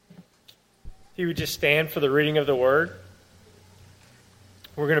you would just stand for the reading of the Word.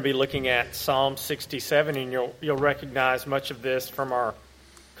 We're going to be looking at Psalm 67, and you'll recognize much of this from our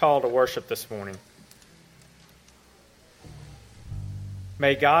call to worship this morning.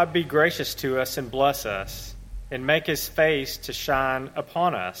 May God be gracious to us and bless us, and make his face to shine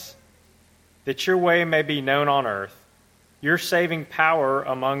upon us, that your way may be known on earth, your saving power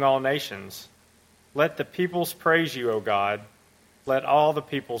among all nations. Let the peoples praise you, O God. Let all the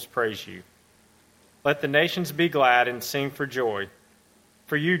peoples praise you. Let the nations be glad and sing for joy.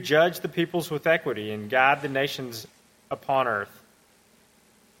 For you judge the peoples with equity and guide the nations upon earth.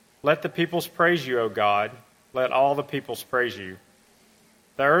 Let the peoples praise you, O God. Let all the peoples praise you.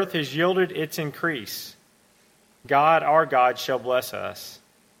 The earth has yielded its increase. God, our God, shall bless us.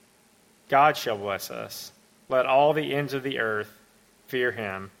 God shall bless us. Let all the ends of the earth fear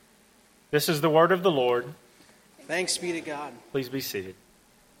him. This is the word of the Lord. Thanks be to God. Please be seated.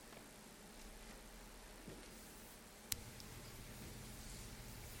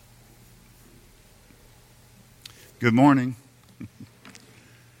 Good morning.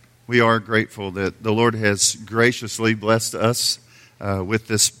 We are grateful that the Lord has graciously blessed us with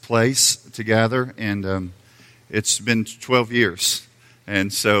this place to gather, and it's been 12 years.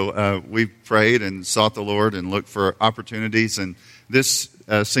 And so we've prayed and sought the Lord and looked for opportunities, and this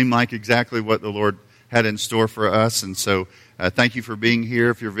seemed like exactly what the Lord had in store for us. And so thank you for being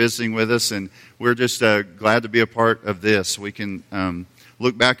here if you're visiting with us, and we're just glad to be a part of this. We can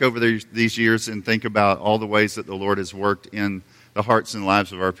look back over these years and think about all the ways that the Lord has worked in the hearts and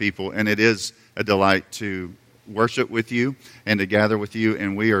lives of our people. And it is a delight to worship with you and to gather with you.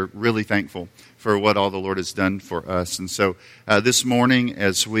 And we are really thankful for what all the Lord has done for us. And so this morning,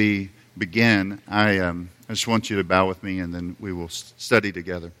 as we begin, I just want you to bow with me, and then we will study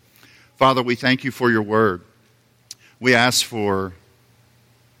together. Father, we thank you for your word. We ask for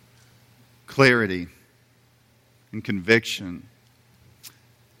clarity and conviction,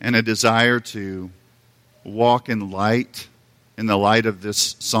 and a desire to walk in the light of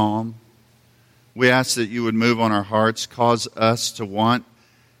this psalm. We ask that you would move on our hearts, cause us to want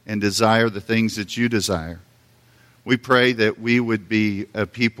and desire the things that you desire. We pray that we would be a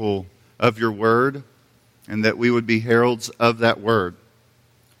people of your word, and that we would be heralds of that word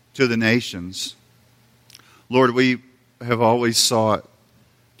to the nations. Lord, we have always sought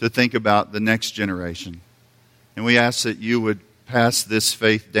to think about the next generation, and we ask that you would pass this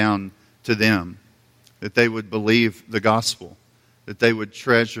faith down to them, that they would believe the gospel, that they would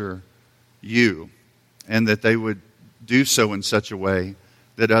treasure you, and that they would do so in such a way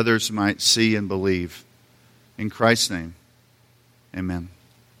that others might see and believe. In Christ's name, amen.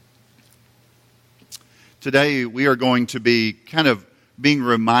 Today we are going to be kind of being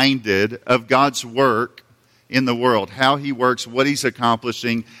reminded of God's work in the world, how he works, what he's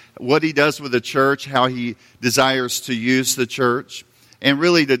accomplishing, what he does with the church, how he desires to use the church. And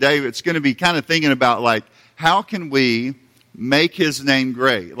really today it's going to be kind of thinking about, like, how can we make his name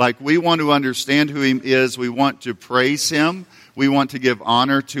great? Like, we want to understand who he is. We want to praise him. We want to give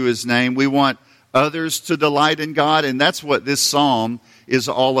honor to his name. We want others to delight in God. And that's what this psalm is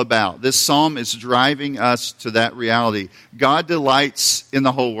all about. This psalm is driving us to that reality. God delights in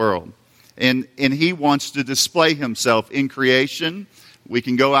the whole world. And he wants to display himself in creation. We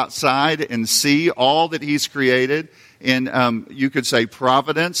can go outside and see all that he's created. And you could say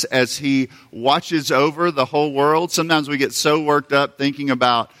providence, as he watches over the whole world. Sometimes we get so worked up thinking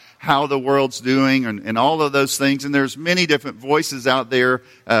about how the world's doing and all of those things. And there's many different voices out there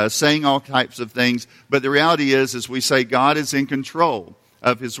saying all types of things. But the reality is we say God is in control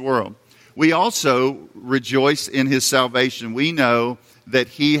of his world. We also rejoice in his salvation. We know that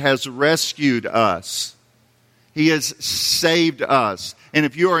he has rescued us. He has saved us. And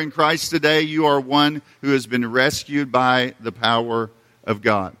if you are in Christ today, you are one who has been rescued by the power of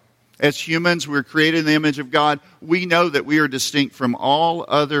God. As humans, we're created in the image of God. We know that we are distinct from all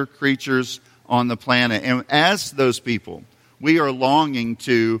other creatures on the planet. And as those people, we are longing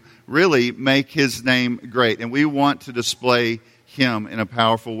to really make his name great. And we want to display him in a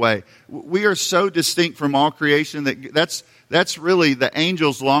powerful way. We are so distinct from all creation that's really, the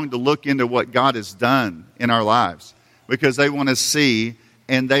angels long to look into what God has done in our lives, because they want to see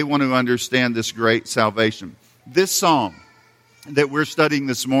and they want to understand this great salvation. This psalm that we're studying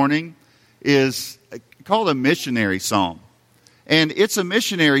this morning is called a missionary psalm. And it's a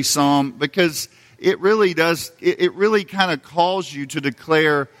missionary psalm because it really kind of calls you to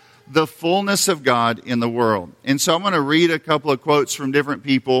declare the fullness of God in the world. And so I'm going to read a couple of quotes from different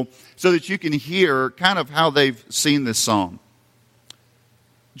people so that you can hear kind of how they've seen this psalm.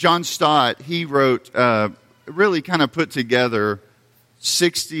 John Stott, he wrote, really kind of put together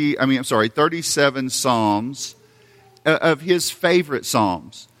 37 psalms of his favorite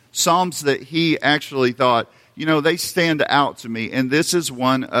psalms. Psalms that he actually thought, they stand out to me. And this is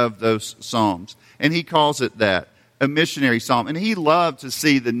one of those psalms. And he calls it that, a missionary psalm. And he loved to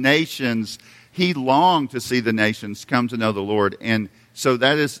see the nations, he longed to see the nations come to know the Lord. And so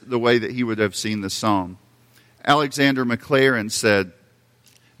that is the way that he would have seen the psalm. Alexander Maclaren said,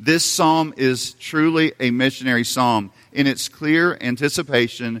 "This psalm is truly a missionary psalm in its clear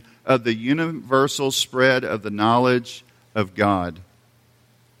anticipation of the universal spread of the knowledge of God.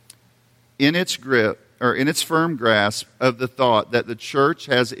 In its firm grasp of the thought that the church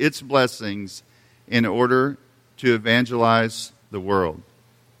has its blessings in order to evangelize the world."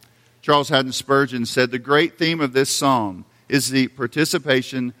 Charles Haddon Spurgeon said, "The great theme of this psalm is the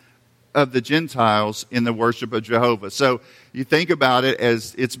participation of the Gentiles in the worship of Jehovah." So you think about it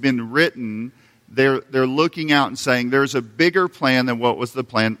as it's been written, they're looking out and saying there's a bigger plan than what was the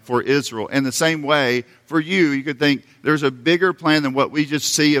plan for Israel. In the same way, for you could think there's a bigger plan than what we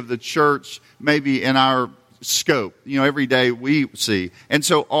just see of the church maybe in our scope, every day we see. And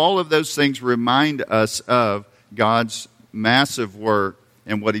so all of those things remind us of God's massive work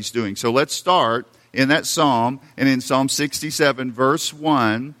and what he's doing. So let's start in that psalm, and in Psalm 67, verse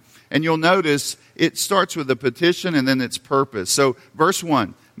 1, and you'll notice it starts with a petition and then its purpose. So verse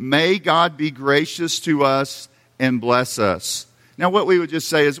 1, "May God be gracious to us and bless us." Now what we would just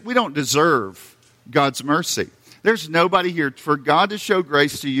say is we don't deserve God's mercy. There's nobody here. For God to show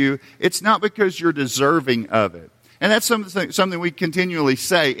grace to you, it's not because you're deserving of it. And that's something we continually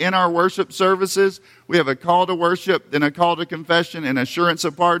say. In our worship services, we have a call to worship, then a call to confession, and assurance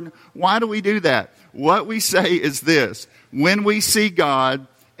of pardon. Why do we do that? What we say is this: when we see God,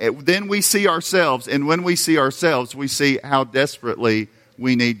 then we see ourselves. And when we see ourselves, we see how desperately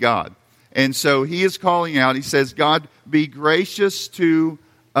we need God. And so he is calling out, he says, God, be gracious to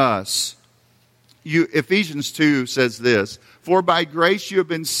us. Ephesians 2 says this: "For by grace you have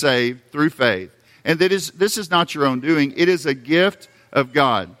been saved through faith. And this is not your own doing. It is a gift of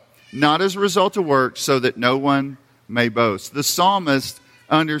God, not as a result of works, so that no one may boast." The psalmist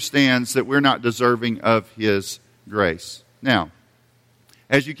understands that we're not deserving of his grace. Now,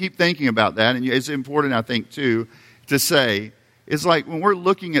 as you keep thinking about that, and it's important, I think, too, to say, it's like when we're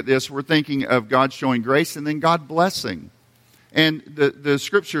looking at this, we're thinking of God showing grace and then God blessing. And the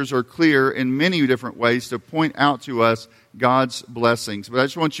scriptures are clear in many different ways to point out to us God's blessings. But I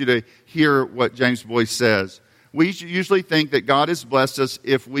just want you to hear what James Boyce says. We usually think that God has blessed us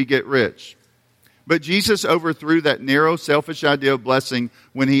if we get rich. But Jesus overthrew that narrow, selfish idea of blessing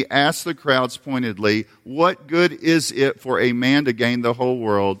when he asked the crowds pointedly, "What good is it for a man to gain the whole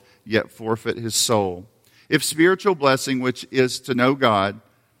world, yet forfeit his soul?" If spiritual blessing, which is to know God,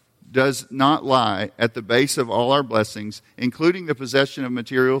 does not lie at the base of all our blessings, including the possession of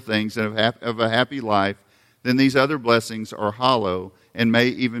material things and of a happy life, then these other blessings are hollow and may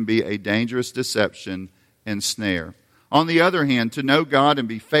even be a dangerous deception and snare. On the other hand, to know God and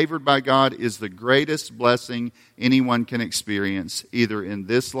be favored by God is the greatest blessing anyone can experience, either in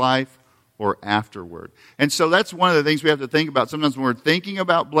this life or afterward. And so that's one of the things we have to think about. Sometimes when we're thinking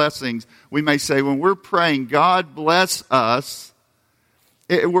about blessings, we may say, when we're praying, God bless us,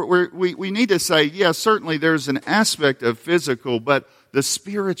 we need to say, yes, certainly there's an aspect of physical, but the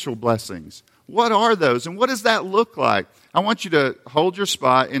spiritual blessings, what are those? And what does that look like? I want you to hold your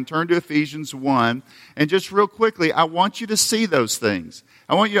spot and turn to Ephesians 1. And just real quickly, I want you to see those things.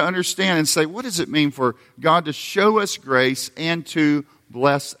 I want you to understand and say, what does it mean for God to show us grace and to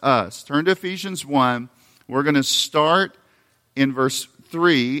bless us? Turn to Ephesians 1. We're going to start in verse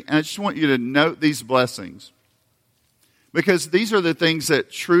 3. And I just want you to note these blessings, because these are the things that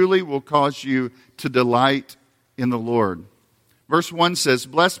truly will cause you to delight in the Lord. Verse 1 says,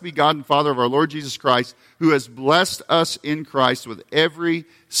 "Blessed be God and Father of our Lord Jesus Christ, who has blessed us in Christ with every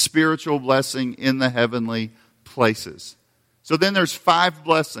spiritual blessing in the heavenly places." So then there's 5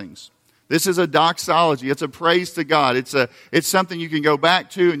 blessings. This is a doxology. It's a praise to God. It's something you can go back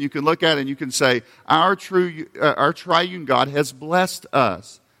to and you can look at and you can say, our triune God has blessed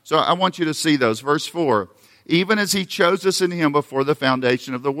us. So I want you to see those. Verse 4, "Even as he chose us in him before the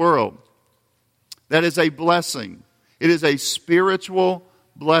foundation of the world." That is a blessing. It is a spiritual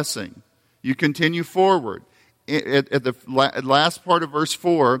blessing. You continue forward at the last part of verse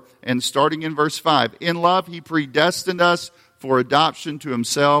 4 and starting in verse 5. "In love he predestined us for adoption to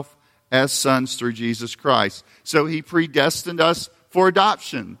himself as sons through Jesus Christ." So he predestined us for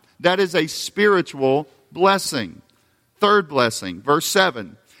adoption. That is a spiritual blessing. Third blessing, verse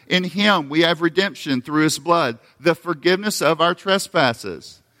 7. "In him we have redemption through his blood, the forgiveness of our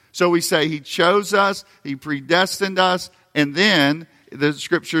trespasses." So we say he chose us, he predestined us, and then the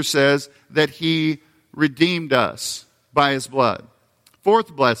Scripture says that He redeemed us by His blood.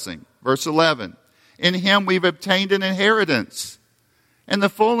 Fourth blessing, verse 11. In Him we've obtained an inheritance. And the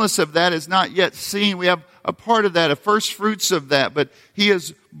fullness of that is not yet seen. We have a part of that, a first fruits of that, but He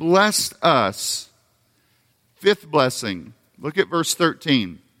has blessed us. Fifth blessing, look at verse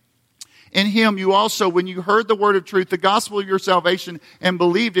 13. In Him you also, when you heard the word of truth, the gospel of your salvation, and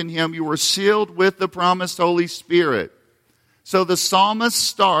believed in Him, you were sealed with the promised Holy Spirit. So the psalmist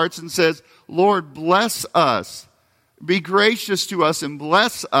starts and says, Lord, bless us. Be gracious to us and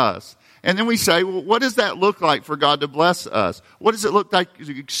bless us. And then we say, well, what does that look like for God to bless us? What does it look like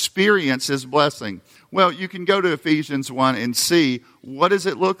to experience His blessing? Well, you can go to Ephesians 1 and see, what does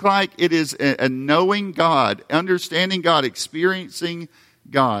it look like? It is a knowing God, understanding God, experiencing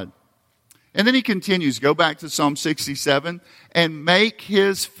God. And then he continues, go back to Psalm 67, and make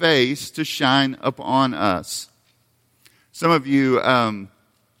His face to shine upon us. Some of you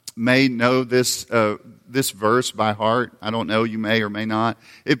may know this verse by heart. I don't know, you may or may not.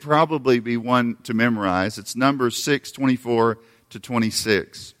 It'd probably be one to memorize. It's Numbers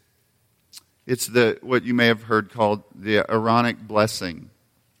 6:24-26. It's what you may have heard called the Aaronic blessing.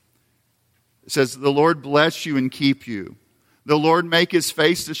 It says, the Lord bless you and keep you. The Lord make His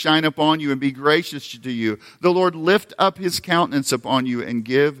face to shine upon you and be gracious to you. The Lord lift up His countenance upon you and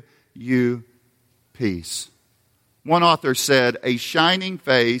give you peace. One author said, a shining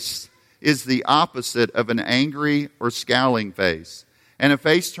face is the opposite of an angry or scowling face. And a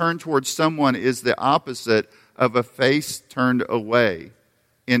face turned towards someone is the opposite of a face turned away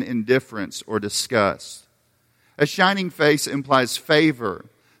in indifference or disgust. A shining face implies favor.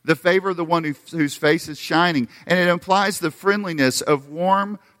 The favor of the one whose face is shining. And it implies the friendliness of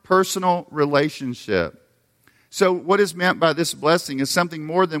warm, personal relationship. So what is meant by this blessing is something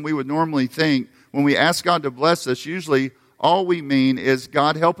more than we would normally think. When we ask God to bless us, usually all we mean is,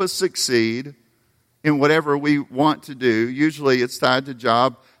 God, help us succeed in whatever we want to do. Usually it's tied to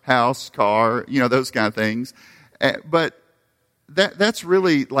job, house, car, those kind of things. But that's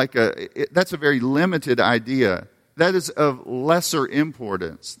really that's a very limited idea. That is of lesser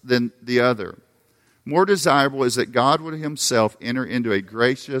importance than the other. More desirable is that God would Himself enter into a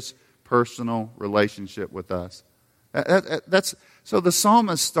gracious, personal relationship with us. So the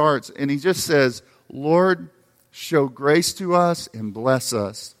psalmist starts and he just says, Lord, show grace to us and bless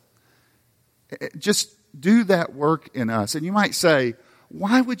us. Just do that work in us. And you might say,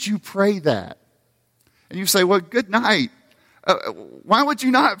 why would you pray that? And you say, well, good night. Why would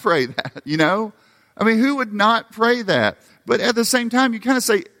you not pray that, I mean, who would not pray that? But at the same time, you kind of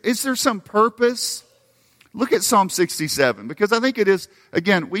say, is there some purpose? Look at Psalm 67, because I think it is,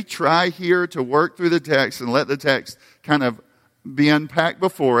 again, we try here to work through the text and let the text kind of be unpacked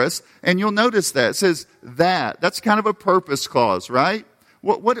before us. And you'll notice that. It says that's kind of a purpose clause, right?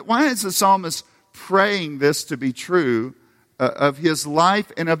 Why is the psalmist praying this to be true of his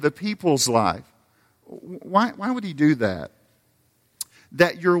life and of the people's life? Why would he do that?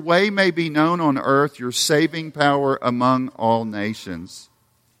 That your way may be known on earth, your saving power among all nations.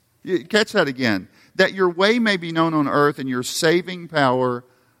 You catch that again. That your way may be known on earth and your saving power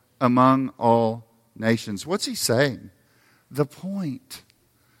among all nations. What's he saying? The point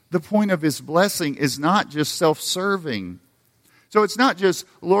of his blessing is not just self-serving. So it's not just,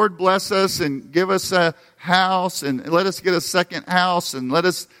 Lord, bless us and give us a house and let us get a second house and let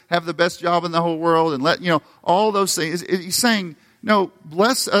us have the best job in the whole world and all those things. He's saying, no,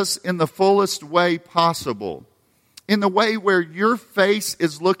 bless us in the fullest way possible. In the way where your face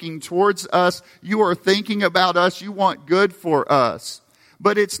is looking towards us, you are thinking about us, you want good for us.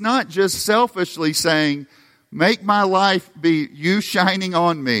 But it's not just selfishly saying, make my life be you shining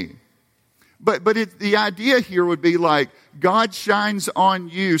on me. But the idea here would be like, God shines on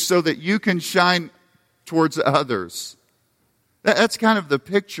you so that you can shine towards others. That's kind of the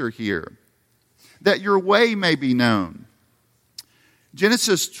picture here. That your way may be known.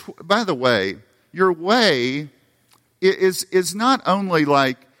 Genesis, by the way, your way is not only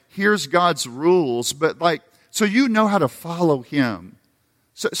like, here's God's rules, but like, so you know how to follow Him.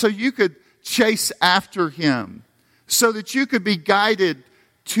 So you could chase after Him. So that you could be guided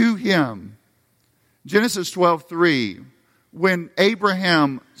to Him. Genesis 12:3, when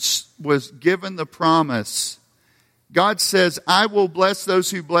Abraham was given the promise, God says, I will bless those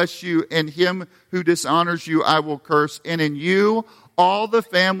who bless you, and him who dishonors you I will curse. And in you all the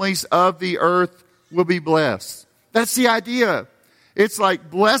families of the earth will be blessed. That's the idea. It's like,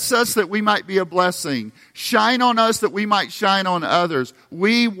 bless us that we might be a blessing. Shine on us that we might shine on others.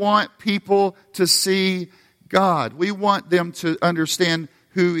 We want people to see God. We want them to understand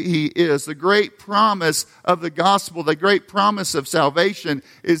who He is. The great promise of the gospel, the great promise of salvation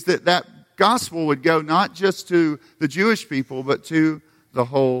is that that gospel would go not just to the Jewish people, but to the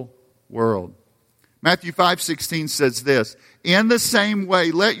whole world. Matthew 5:16 says this, "In the same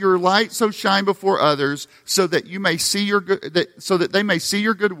way, let your light so shine before others, so that they may see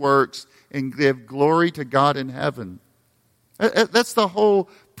your good works and give glory to God in heaven." That's the whole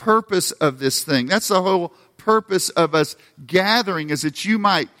purpose of this thing. That's the whole purpose of us gathering, is that you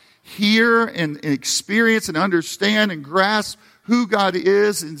might hear and experience and understand and grasp who God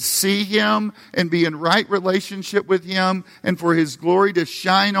is and see Him and be in right relationship with Him, and for His glory to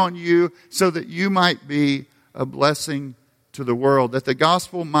shine on you so that you might be a blessing to the world, that the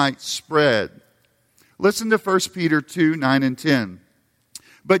gospel might spread. Listen to 1 Peter 2:9-10.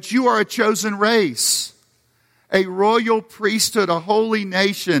 "But you are a chosen race, a royal priesthood, a holy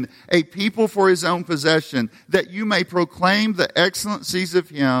nation, a people for His own possession, that you may proclaim the excellencies of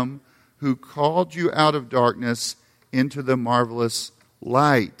Him who called you out of darkness into the marvelous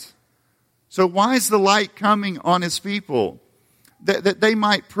light." So why is the light coming on His people? That they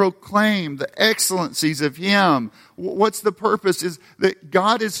might proclaim the excellencies of Him. What's the purpose? Is that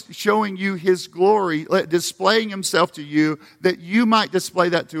God is showing you His glory, displaying Himself to you, that you might display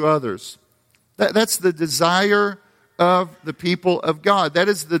that to others. That's the desire of the people of God. That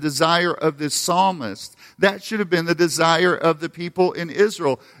is the desire of this psalmist. That should have been the desire of the people in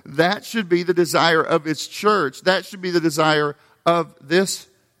Israel. That should be the desire of its church. That should be the desire of this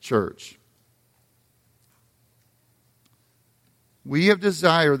church. We have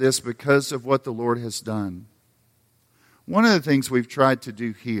desired this because of what the Lord has done. One of the things we've tried to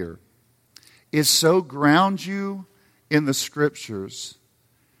do here is so ground you in the Scriptures,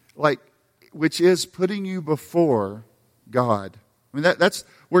 which is putting you before God. I mean,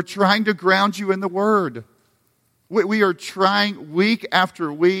 we're trying to ground you in the Word. We are trying week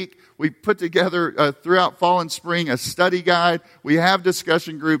after week. We put together throughout fall and spring a study guide. We have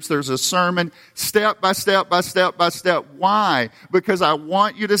discussion groups. There's a sermon, step by step by step by step. Why? Because I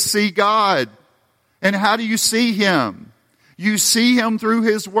want you to see God. And how do you see Him? You see Him through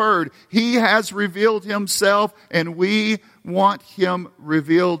His Word. He has revealed Himself, and we want Him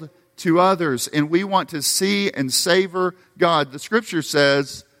revealed to others. And we want to see and savor God. The Scripture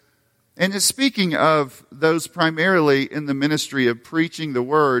says, and it's speaking of those primarily in the ministry of preaching the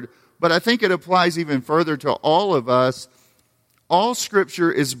Word, but I think it applies even further to all of us. All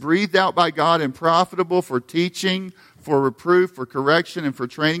Scripture is breathed out by God and profitable for teaching, for reproof, for correction, and for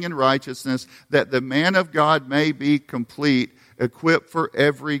training in righteousness, that the man of God may be complete, equipped for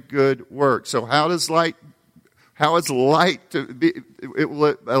every good work. So how is light to be? It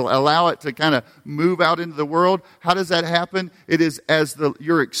will allow it to kind of move out into the world. How does that happen? It is as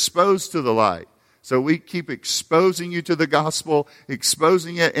you're exposed to the light. So we keep exposing you to the gospel,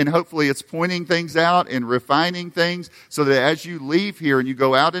 exposing it, and hopefully it's pointing things out and refining things so that as you leave here and you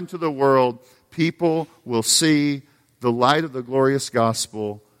go out into the world, people will see the light of the glorious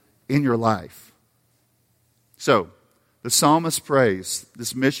gospel in your life. So, the psalmist prays,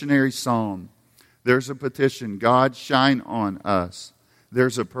 this missionary psalm. There's a petition, God shine on us.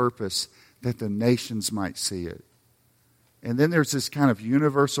 There's a purpose that the nations might see it. And then there's this kind of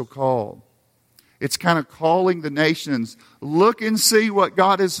universal call. It's kind of calling the nations, look and see what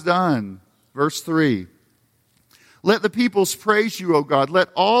God has done. Verse 3. Let the peoples praise you, O God. Let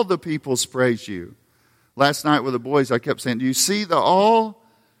all the peoples praise you. Last night with the boys, I kept saying, do you see the all?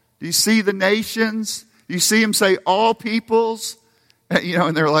 Do you see the nations? Do you see him say all peoples?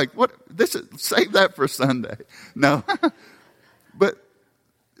 And they're like, what? Save that for Sunday. No. But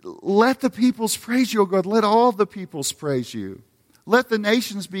let the peoples praise you, O God. Let all the peoples praise you. Let the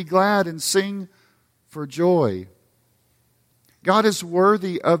nations be glad and sing for joy. God is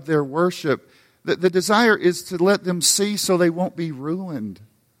worthy of their worship. The desire is to let them see so they won't be ruined.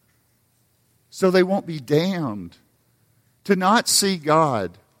 So they won't be damned. To not see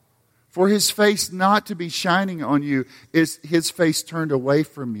God. For His face not to be shining on you is His face turned away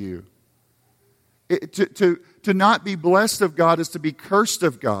from you. To not be blessed of God is to be cursed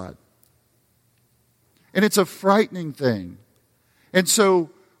of God. And it's a frightening thing. And so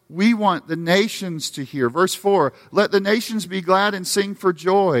we want the nations to hear. Verse 4, let the nations be glad and sing for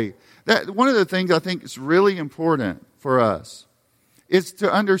joy. One of the things I think is really important for us is to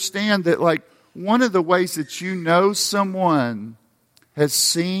understand that one of the ways that you know someone has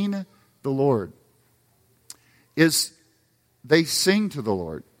seen the Lord is they sing to the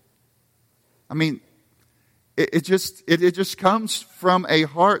Lord. I mean, it just comes from a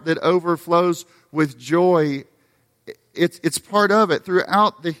heart that overflows with joy. It's part of it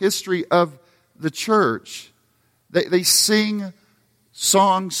throughout the history of the church. They sing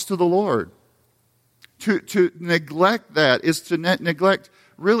songs to the Lord. To neglect that is to neglect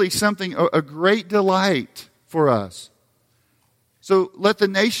really something, a great delight for us. So let the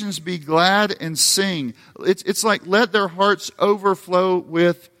nations be glad and sing. It's like let their hearts overflow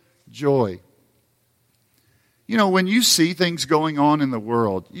with joy. You know, when you see things going on in the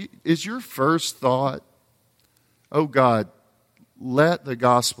world, is your first thought, oh God, let the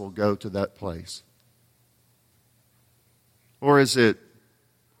gospel go to that place? Or is it,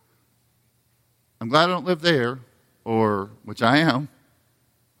 I'm glad I don't live there, or, which I am.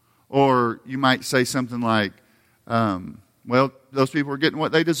 Or you might say something like, well, those people are getting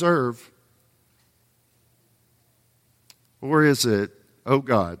what they deserve. Or is it, oh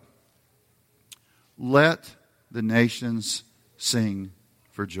God, let the nations sing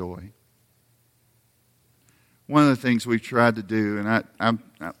for joy? One of the things we've tried to do, and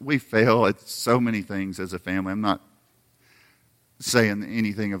we fail at so many things as a family. I'm not saying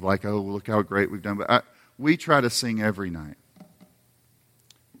anything of like, oh, look how great we've done. But we try to sing every night.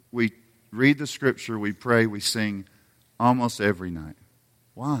 We read the scripture, we pray, we sing almost every night.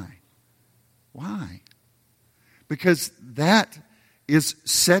 Why? Why? Because that is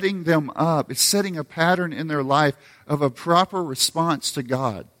setting them up. It's setting a pattern in their life of a proper response to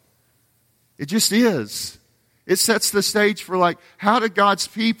God. It just is. It sets the stage for like, how do God's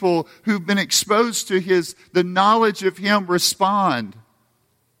people who've been exposed to the knowledge of Him respond?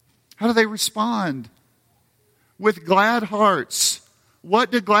 How do they respond? With glad hearts.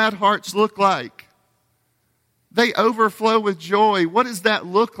 What do glad hearts look like? They overflow with joy. What does that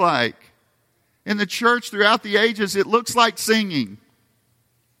look like? In the church throughout the ages, it looks like singing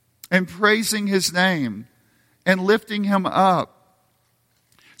and praising His name and lifting Him up.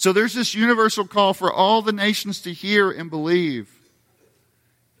 So there's this universal call for all the nations to hear and believe.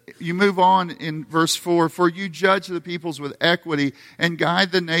 You move on in verse 4. For you judge the peoples with equity and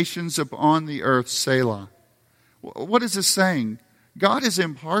guide the nations upon the earth, Selah. What is this saying? God is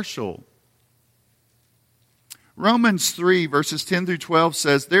impartial. Romans 3 verses 10 through 12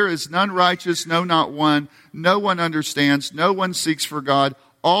 says, there is none righteous, no, not one. No one understands. No one seeks for God.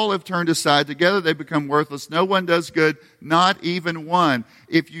 All have turned aside. Together they become worthless. No one does good, not even one.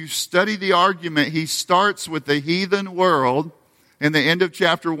 If you study the argument, he starts with the heathen world in the end of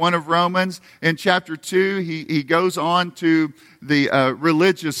chapter 1 of Romans. In chapter 2, he goes on to the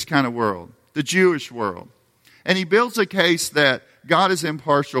religious kind of world, the Jewish world. And he builds a case that God is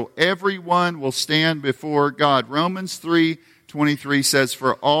impartial. Everyone will stand before God. Romans 3:23 says,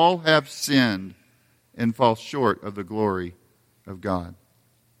 for all have sinned and fall short of the glory of God.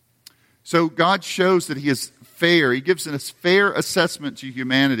 So God shows that He is fair. He gives us fair assessment to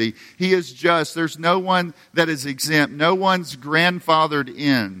humanity. He is just. There's no one that is exempt. No one's grandfathered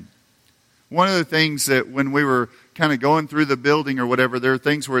in. One of the things that when we were kind of going through the building or whatever, there are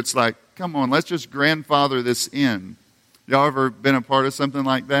things where it's like, come on, let's just grandfather this in. Y'all ever been a part of something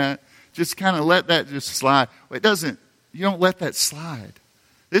like that? Just kind of let that just slide. It doesn't. You don't let that slide.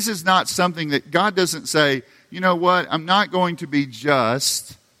 This is not something that God doesn't say, you know what, I'm not going to be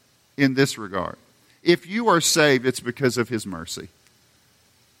just in this regard. If you are saved, it's because of His mercy.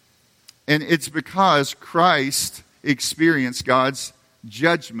 And it's because Christ experienced God's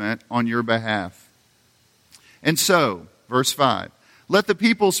judgment on your behalf. And so, verse 5, let the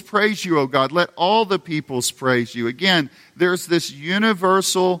peoples praise you, O God. Let all the peoples praise you. Again, there's this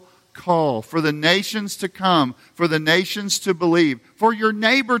universal call for the nations to come, for the nations to believe, for your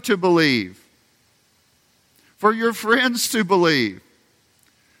neighbor to believe, for your friends to believe,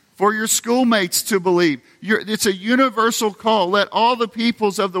 for your schoolmates to believe. It's a universal call. Let all the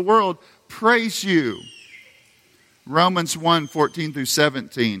peoples of the world praise you. Romans 1:14 through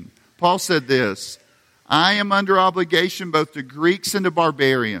 17. Paul said this, I am under obligation both to Greeks and to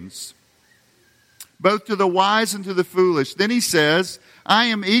barbarians, both to the wise and to the foolish. Then he says, I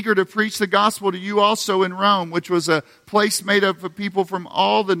am eager to preach the gospel to you also in Rome, which was a place made up of people from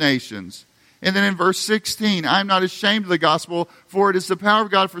all the nations. And then in verse 16, I am not ashamed of the gospel, for it is the power of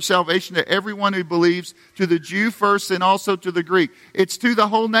God for salvation to everyone who believes, to the Jew first and also to the Greek. It's to the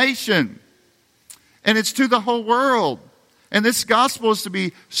whole nation. And it's to the whole world. And this gospel is to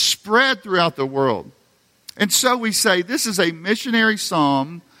be spread throughout the world. And so we say, this is a missionary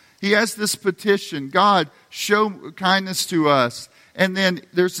psalm. He has this petition, God, show kindness to us. And then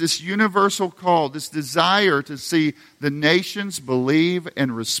there's this universal call, this desire to see the nations believe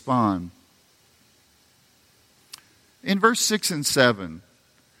and respond. In verse 6 and 7,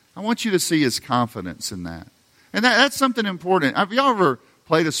 I want you to see his confidence in that. And that's something important. Have you ever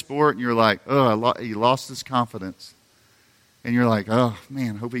played a sport and you're like, oh, he lost his confidence. And you're like, oh,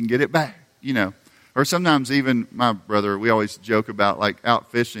 man, I hope he can get it back. You know, Or sometimes even my brother, we always joke about like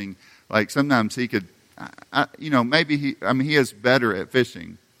out fishing. Like sometimes he could, maybe he is better at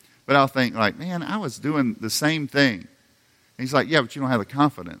fishing. But I'll think like, man, I was doing the same thing. And he's like, yeah, but you don't have the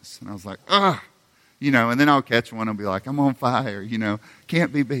confidence. And I was like, ugh. And then I'll catch one and be like, I'm on fire,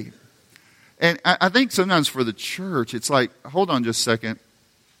 can't be beat. And I think sometimes for the church, it's like, hold on just a second.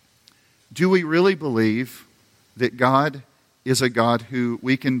 Do we really believe that God is a God who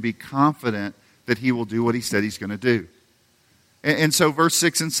we can be confident that He will do what He said He's going to do? And so verse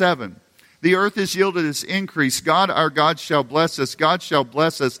 6 and 7. The earth has yielded its increase. God, our God, shall bless us. God shall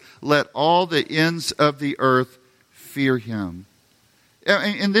bless us. Let all the ends of the earth fear Him.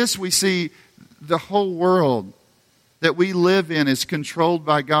 In this we see the whole world that we live in is controlled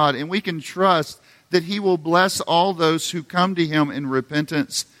by God, and we can trust that He will bless all those who come to Him in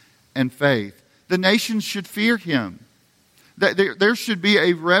repentance and faith. The nations should fear Him. There should be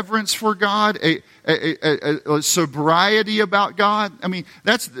a reverence for God, a sobriety about God. I mean,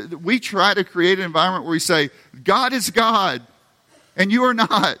 we try to create an environment where we say, God is God, and you are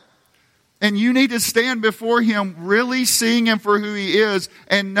not. And you need to stand before Him really seeing Him for who He is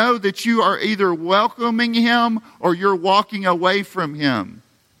and know that you are either welcoming Him or you're walking away from Him.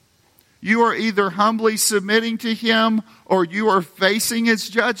 You are either humbly submitting to Him or you are facing His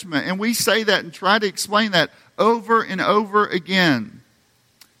judgment. And we say that and try to explain that over and over again.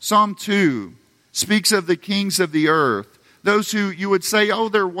 Psalm 2 speaks of the kings of the earth. Those who you would say, oh,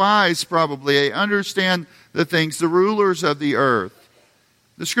 they're wise probably. They understand the things, the rulers of the earth.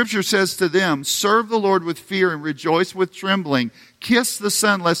 The Scripture says to them, serve the Lord with fear and rejoice with trembling. Kiss the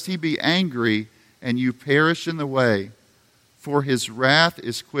Son lest He be angry and you perish in the way. For His wrath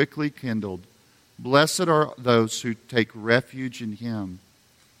is quickly kindled. Blessed are those who take refuge in Him.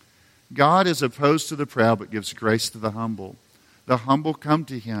 God is opposed to the proud but gives grace to the humble. The humble come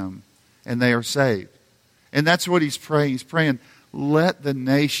to Him and they are saved. And that's what He's praying. He's praying, let the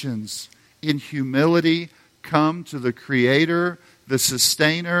nations in humility come to the Creator, the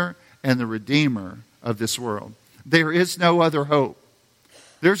Sustainer, and the Redeemer of this world. There is no other hope.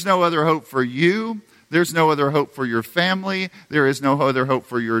 There's no other hope for you. There's no other hope for your family. There is no other hope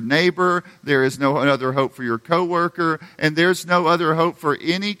for your neighbor. There is no other hope for your coworker. And there's no other hope for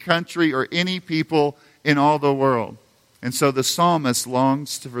any country or any people in all the world. And so the psalmist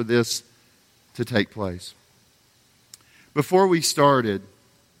longs for this to take place. Before we started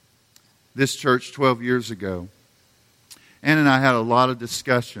this church 12 years ago, Ann and I had a lot of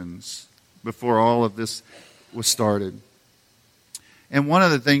discussions before all of this was started. And one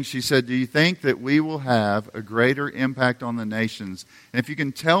of the things she said, do you think that we will have a greater impact on the nations? And if you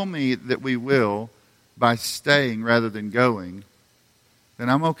can tell me that we will by staying rather than going, then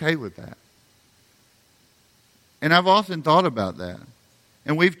I'm okay with that. And I've often thought about that.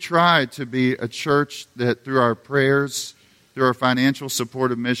 And we've tried to be a church that through our prayers, through our financial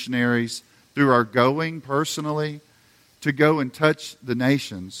support of missionaries, through our going personally, to go and touch the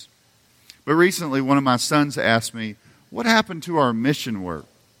nations. But recently one of my sons asked me, what happened to our mission work?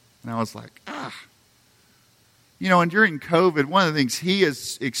 And I was like, and during COVID, one of the things he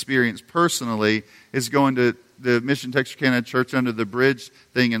has experienced personally is going to the Mission Texarkana Church Under the Bridge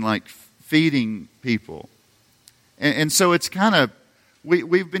thing and like feeding people. And so it's kind of,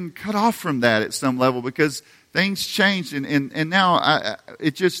 we've been cut off from that at some level because things changed. And now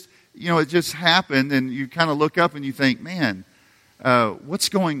it just happened and you kind of look up and you think, man, what's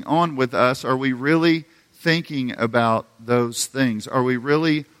going on with us? Are we really thinking about those things? Are we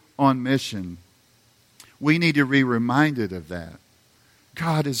really on mission? We need to be reminded of that.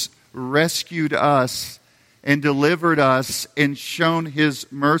 God has rescued us and delivered us and shown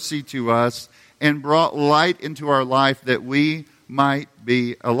His mercy to us and brought light into our life that we might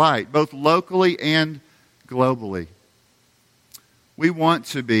be a light, both locally and globally. We want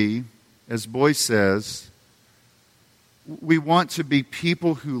to be, as Boyce says, we want to be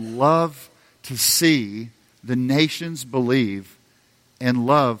people who love to see the nations believe and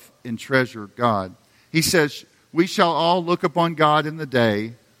love and treasure God. He says, we shall all look upon God in the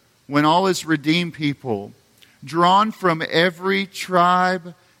day when all His redeemed people, drawn from every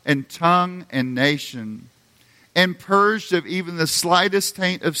tribe and tongue and nation, and purged of even the slightest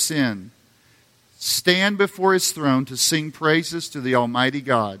taint of sin, stand before His throne to sing praises to the Almighty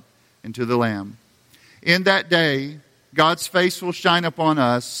God and to the Lamb. In that day, God's face will shine upon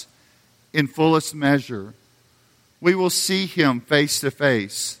us in fullest measure. We will see Him face to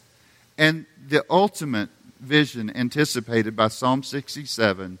face. And the ultimate vision anticipated by Psalm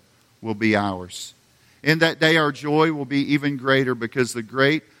 67 will be ours. In that day our joy will be even greater because the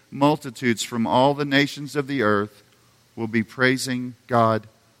great multitudes from all the nations of the earth will be praising God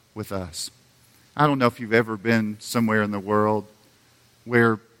with us. I don't know if you've ever been somewhere in the world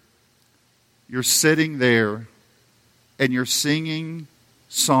where you're sitting there and you're singing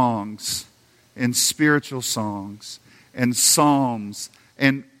songs and spiritual songs and psalms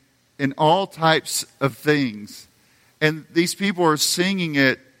and all types of things. And these people are singing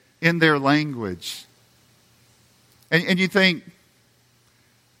it in their language. And you think,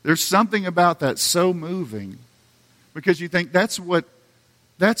 there's something about that so moving. Because you think that's what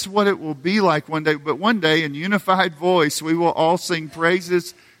it will be like one day. But one day, in unified voice, we will all sing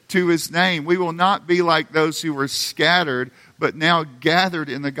praises to His name. We will not be like those who were scattered, but now gathered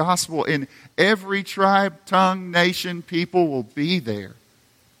in the gospel. And every tribe, tongue, nation, people will be there.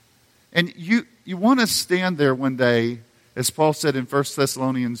 And you want to stand there one day, as Paul said in 1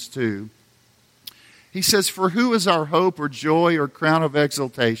 Thessalonians 2. He says, "For who is our hope or joy or crown of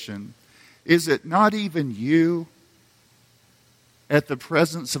exaltation? Is it not even you at the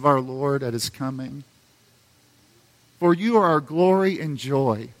presence of our Lord at His coming? For you are our glory and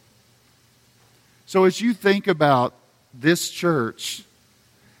joy." So as you think about this church,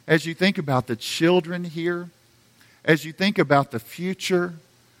 as you think about the children here, as you think about the future,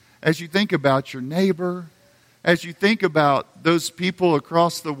 as you think about your neighbor, as you think about those people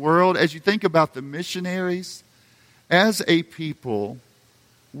across the world, as you think about the missionaries, as a people,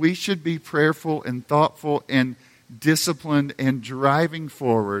 we should be prayerful and thoughtful and disciplined and driving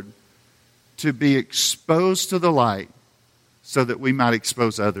forward to be exposed to the light so that we might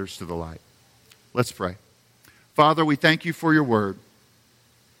expose others to the light. Let's pray. Father, we thank You for Your word.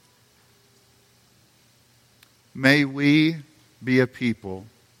 May we be a people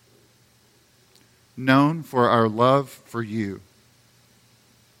known for our love for You.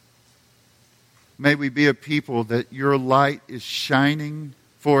 May we be a people that Your light is shining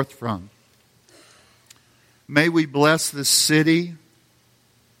forth from. May we bless this city.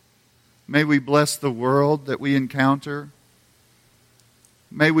 May we bless the world that we encounter.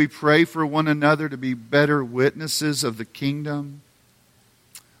 May we pray for one another to be better witnesses of the kingdom.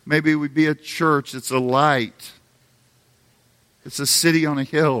 Maybe we be a church that's a light. It's a city on a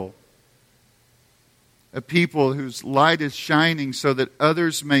hill. A people whose light is shining so that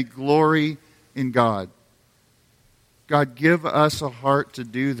others may glory in God. God, give us a heart to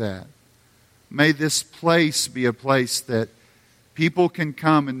do that. May this place be a place that people can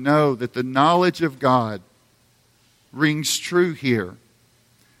come and know that the knowledge of God rings true here.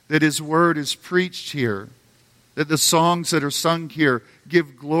 That His word is preached here. That the songs that are sung here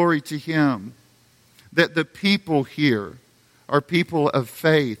give glory to Him. That the people here are people of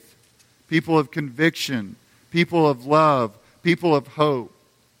faith, people of conviction, people of love, people of hope.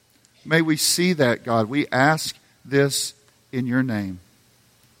 May we see that, God. We ask this in Your name.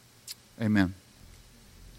 Amen.